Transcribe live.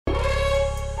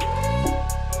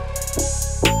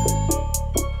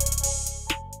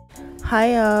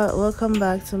Hi, welcome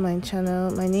back to my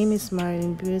channel. My name is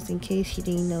Marilyn Bruce. In case you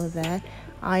didn't know that,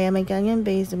 I am a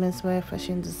Ghanaian-based menswear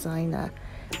fashion designer.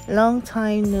 Long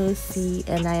time no see,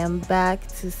 and I am back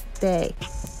to stay.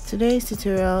 Today's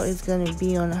tutorial is going to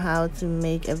be on how to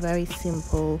make a very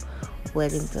simple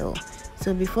wedding veil.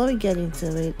 So before we get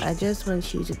into it, I just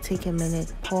want you to take a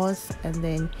minute, pause, and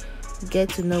then get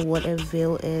to know what a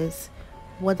veil is,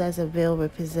 what does a veil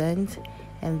represent,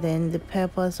 and then the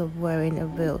purpose of wearing a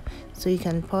veil. So you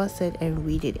can pause it and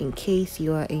read it in case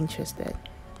you are interested.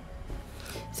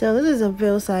 So this is a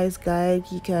veil size guide.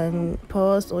 You can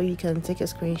pause or you can take a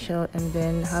screenshot and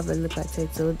then have a look at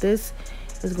it. So this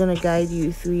is going to guide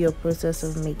you through your process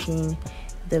of making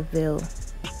the veil.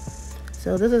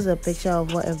 So this is a picture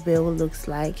of what a veil looks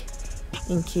like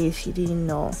in case you didn't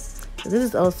know. So this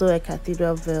is also a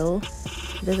cathedral veil.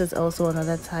 This is also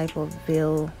another type of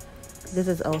veil. This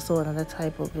is also another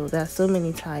type of veil. There are so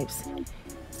many types.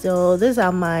 So these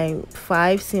are my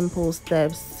 5 simple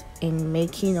steps in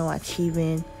making or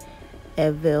achieving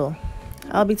a veil.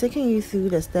 I'll be taking you through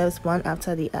the steps one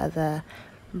after the other,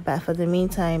 but for the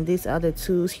meantime, these are the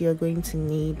tools you're going to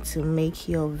need to make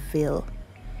your veil.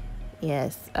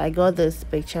 Yes, I got this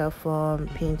picture from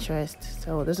Pinterest,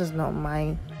 so this is not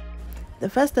mine. The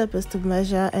first step is to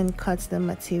measure and cut the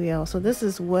material. So this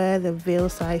is where the veil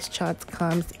size chart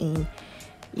comes in.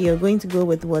 You're going to go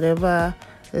with whatever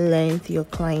length your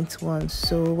client wants.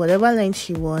 So whatever length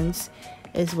she wants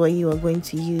is what you are going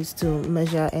to use to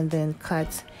measure and then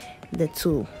cut the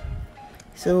tool.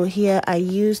 So here I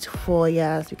used 4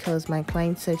 yards because my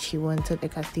client said she wanted a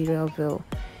cathedral veil.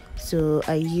 So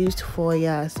I used 4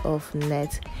 yards of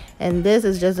net, and this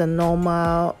is just a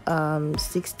normal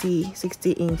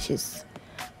 60 inches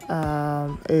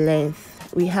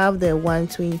length. We have the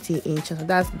 120 inches, so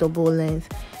that's double length,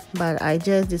 but I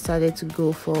just decided to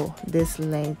go for this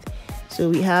length. So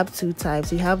we have 2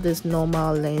 types. We have this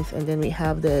normal length and then we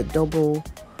have the double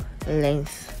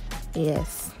length.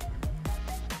 Yes,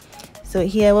 so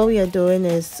here what we are doing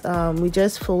is we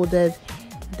just folded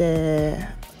the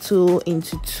tool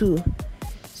into 2.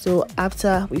 So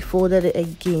after we folded it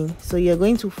again, so you're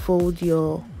going to fold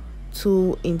your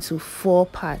tool into 4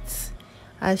 parts.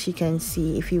 As you can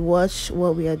see, if you watch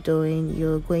what we are doing,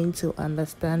 you're going to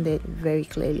understand it very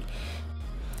clearly.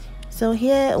 So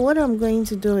here what I'm going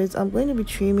to do is I'm going to be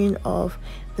trimming off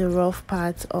the rough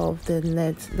part of the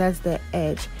net, that's the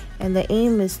edge, and the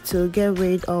aim is to get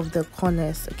rid of the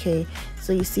corners. Okay,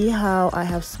 so you see how I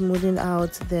have smoothed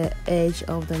out the edge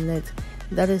of the net.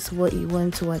 That is what you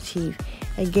want to achieve.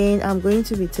 Again, I'm going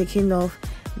to be taking off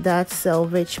that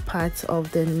selvage part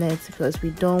of the net because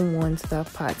we don't want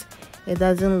that part. It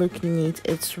doesn't look neat,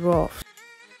 it's rough.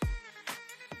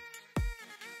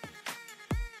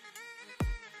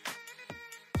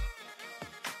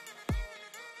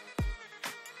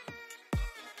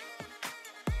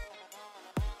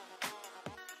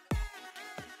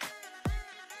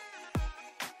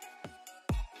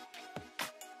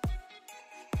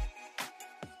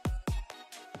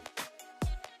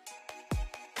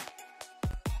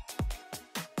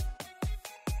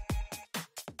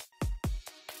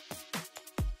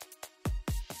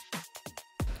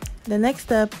 The next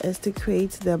step is to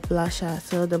create the blusher.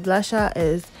 So the blusher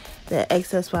is the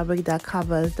excess fabric that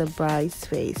covers the bride's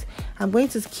face. I'm going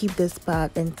to skip this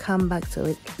part and come back to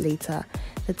it later.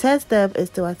 The third step is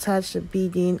to attach the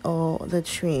beading or the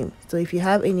trim. So if you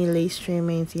have any lace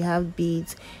trimmings, you have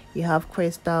beads, you have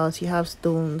crystals, you have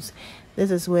stones, this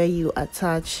is where you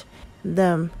attach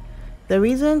them. The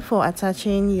reason for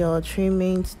attaching your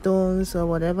trimming, stones, or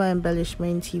whatever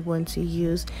embellishment you want to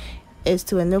use is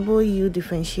to enable you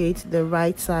differentiate the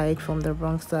right side from the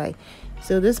wrong side.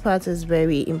 So this part is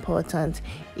very important.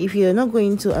 If you're not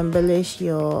going to embellish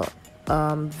your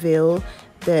veil,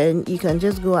 then you can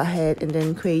just go ahead and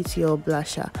then create your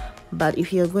blusher. But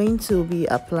if you're going to be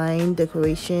applying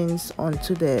decorations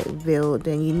onto the veil,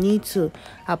 then you need to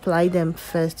apply them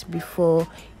first before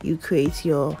you create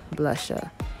your blusher,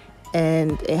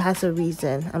 and it has a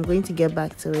reason. I'm going to get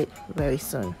back to it very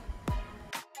soon.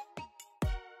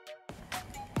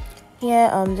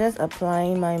 Here I'm just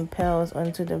applying my pearls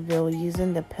onto the veil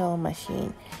using the pearl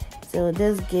machine. So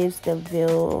this gives the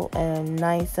veil a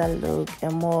nicer look,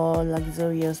 a more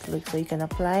luxurious look. So you can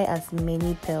apply as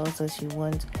many pearls as you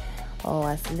want or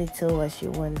as little as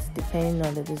you want, depending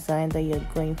on the design that you're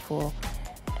going for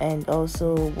and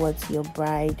also what your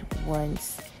bride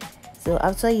wants. So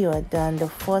after you are done, the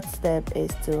 4th step is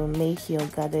to make your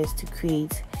gathers to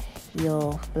create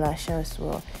your blusher as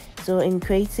well. So in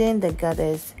creating the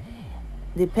gathers,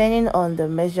 depending on the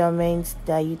measurements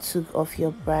that you took of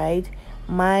your bride,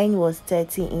 mine was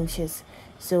 30 inches.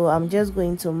 So I'm just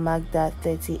going to mark that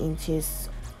 30 inches.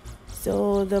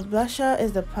 So the blusher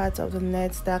is the part of the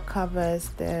net that covers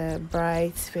the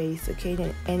bride's face,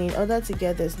 okay? And in order to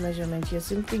get this measurement, you're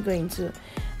simply going to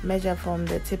measure from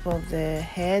the tip of the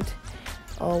head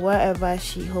or wherever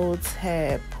she holds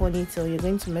her ponytail. You're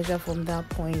going to measure from that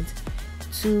point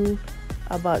to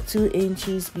about 2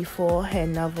 inches before her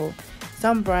navel.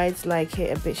 Some brides like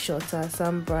it a bit shorter,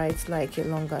 some brides like it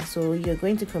longer. So you're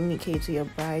going to communicate to your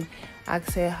bride,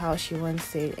 ask her how she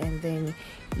wants it, and then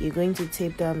you're going to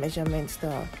tape the measurements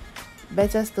down.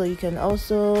 Better still, you can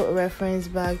also reference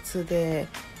back to the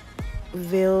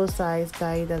veil size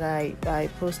guide that I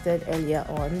posted earlier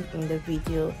on in the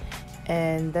video,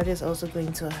 and that is also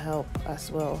going to help as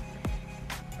well.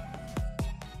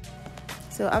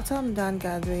 So after I'm done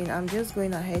gathering, I'm just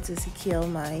going ahead to secure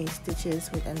my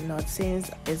stitches with a knot. Since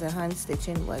it's a hand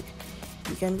stitching work,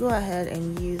 you can go ahead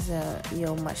and use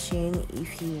your machine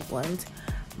if you want,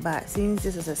 but since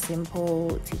this is a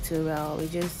simple tutorial, we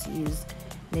just use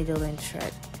needle and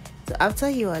thread. So after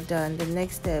you are done, the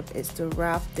next step is to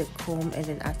wrap the comb and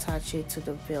then attach it to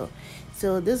the veil.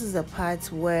 So this is the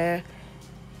part where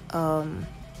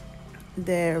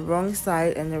the wrong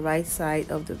side and the right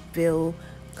side of the veil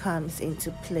comes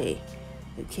into play.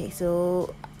 Okay,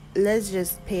 so let's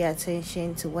just pay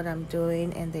attention to what I'm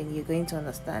doing and then you're going to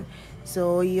understand.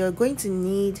 So you're going to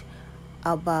need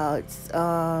about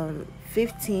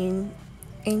 15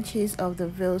 inches of the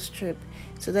veil strip.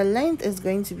 So the length is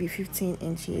going to be 15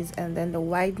 inches and then the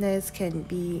wideness can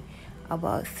be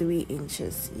about 3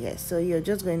 inches. Yes, so you're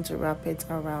just going to wrap it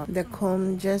around the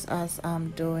comb just as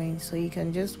I'm doing, so you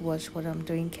can just watch what I'm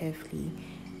doing carefully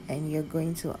and you're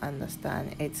going to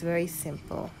understand. It's very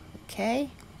simple. Okay,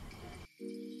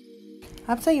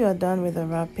 after you are done with the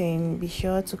wrapping, be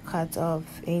sure to cut off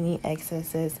any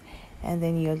excesses and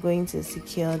then you're going to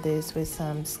secure this with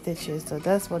some stitches. So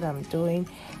that's what I'm doing.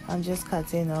 I'm just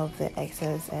cutting off the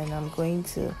excess and I'm going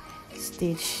to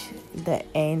stitch the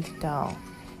end down.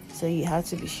 So you have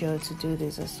to be sure to do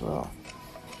this as well.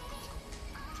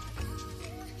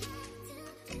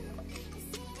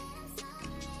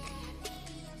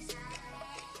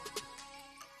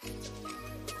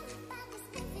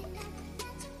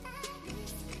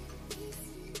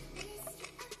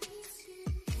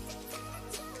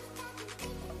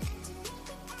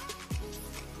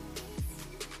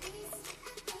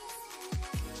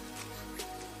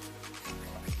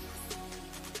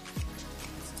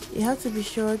 You have to be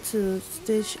sure to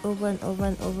stitch over and over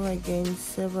and over again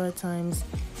several times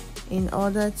in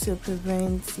order to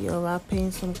prevent your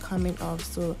wrappings from coming off.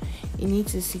 So you need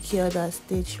to secure that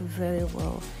stitch very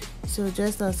well. So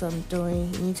just as I'm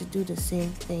doing, you need to do the same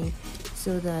thing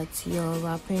so that your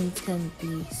wrappings can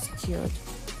be secured.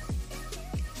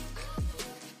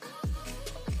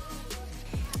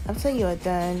 After you are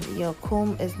done, your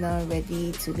comb is now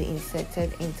ready to be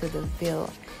inserted into the veil.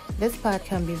 This part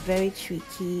can be very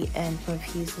tricky and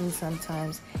confusing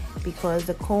sometimes because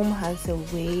the comb has a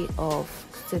way of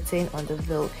sitting on the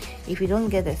veil. If you don't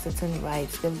get the sitting right,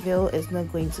 the veil is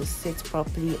not going to sit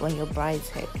properly on your bride's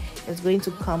head. It's going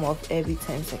to come off every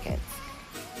 10 seconds.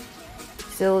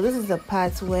 So this is the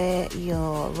part where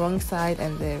your wrong side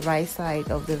and the right side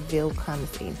of the veil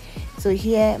comes in. So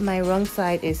here my wrong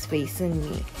side is facing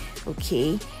me,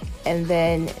 okay, and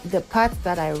then the part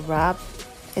that I wrap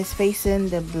is facing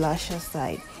the blusher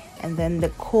side, and then the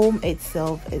comb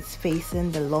itself is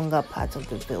facing the longer part of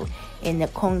the veil in a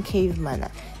concave manner.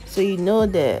 So you know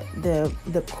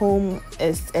the comb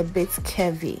is a bit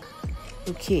curvy,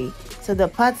 okay, so the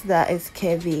part that is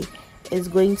curvy is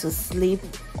going to slip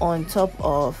on top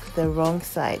of the wrong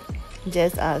side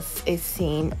just as is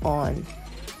seen on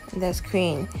the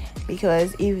screen,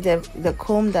 because if the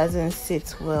comb doesn't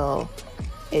sit well,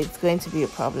 it's going to be a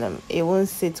problem. It won't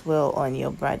sit well on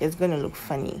your bride. It's going to look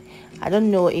funny. I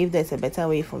don't know if there's a better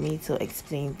way for me to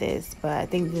explain this, but I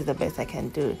think this is the best I can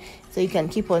do. So you can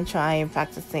keep on trying,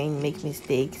 practicing, make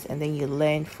mistakes, and then you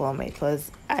learn from it, because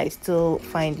I still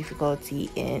find difficulty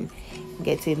in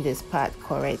getting this part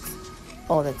correct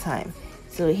all the time.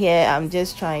 So here I'm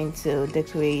just trying to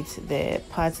decorate the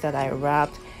parts that I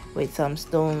wrapped with some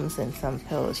stones and some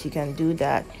pearls. You can do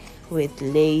that with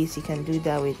lace, you can do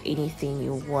that with anything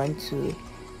you want to,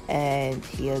 and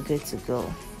you're good to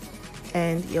go.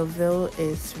 And your veil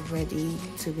is ready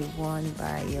to be worn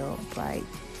by your bride.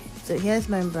 So here's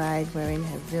my bride wearing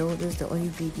her veil. This is the only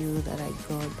video that I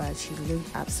got, but she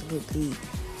looked absolutely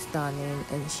stunning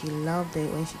and she loved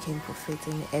it when she came for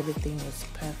fitting. Everything was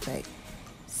perfect.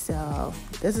 So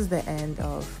this is the end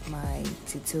of my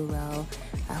tutorial.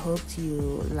 I hope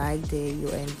you liked it, you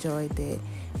enjoyed it.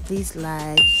 Please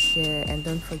like, share, and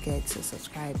don't forget to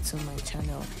subscribe to my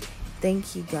channel.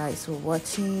 Thank you guys for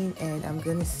watching, and I'm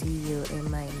gonna see you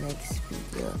in my next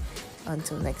video.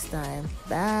 Until next time,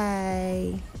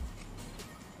 bye.